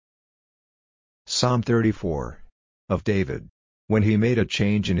Psalm 34. Of David. When he made a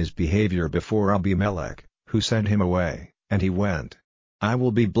change in his behavior before Abimelech, who sent him away, and he went. I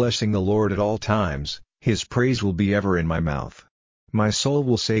will be blessing the Lord at all times, his praise will be ever in my mouth. My soul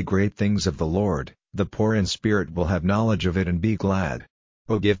will say great things of the Lord, the poor in spirit will have knowledge of it and be glad.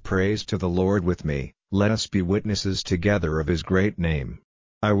 O give praise to the Lord with me, let us be witnesses together of his great name.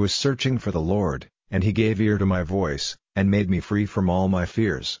 I was searching for the Lord, and he gave ear to my voice, and made me free from all my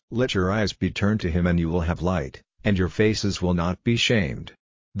fears. Let your eyes be turned to him and you will have light, and your faces will not be shamed.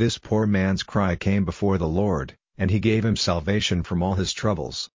 This poor man's cry came before the Lord, and he gave him salvation from all his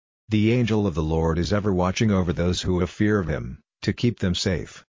troubles. The angel of the Lord is ever watching over those who have fear of him, to keep them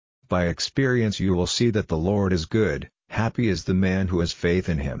safe. By experience you will see that the Lord is good, happy is the man who has faith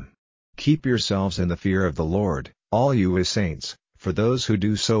in him. Keep yourselves in the fear of the Lord, all you his saints, for those who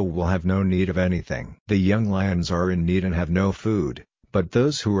do so will have no need of anything. The young lions are in need and have no food, but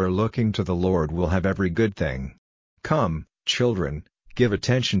those who are looking to the Lord will have every good thing. Come, children, give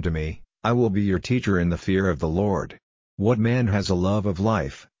attention to me, I will be your teacher in the fear of the Lord. What man has a love of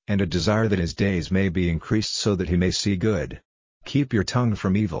life, and a desire that his days may be increased so that he may see good? Keep your tongue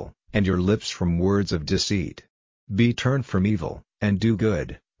from evil, and your lips from words of deceit. Be turned from evil, and do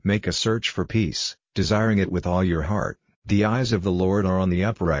good, make a search for peace, desiring it with all your heart. The eyes of the Lord are on the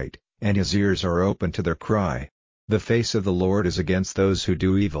upright, and his ears are open to their cry. The face of the Lord is against those who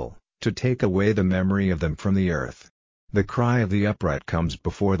do evil, to take away the memory of them from the earth. The cry of the upright comes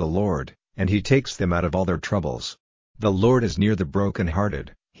before the Lord, and he takes them out of all their troubles. The Lord is near the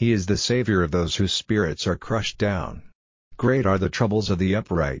broken-hearted, he is the Savior of those whose spirits are crushed down. Great are the troubles of the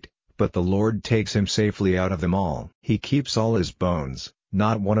upright, but the Lord takes him safely out of them all. He keeps all his bones,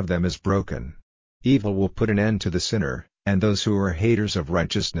 not one of them is broken. Evil will put an end to the sinner, and those who are haters of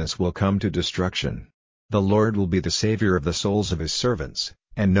righteousness will come to destruction. The Lord will be the Savior of the souls of his servants,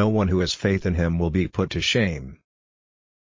 and no one who has faith in him will be put to shame.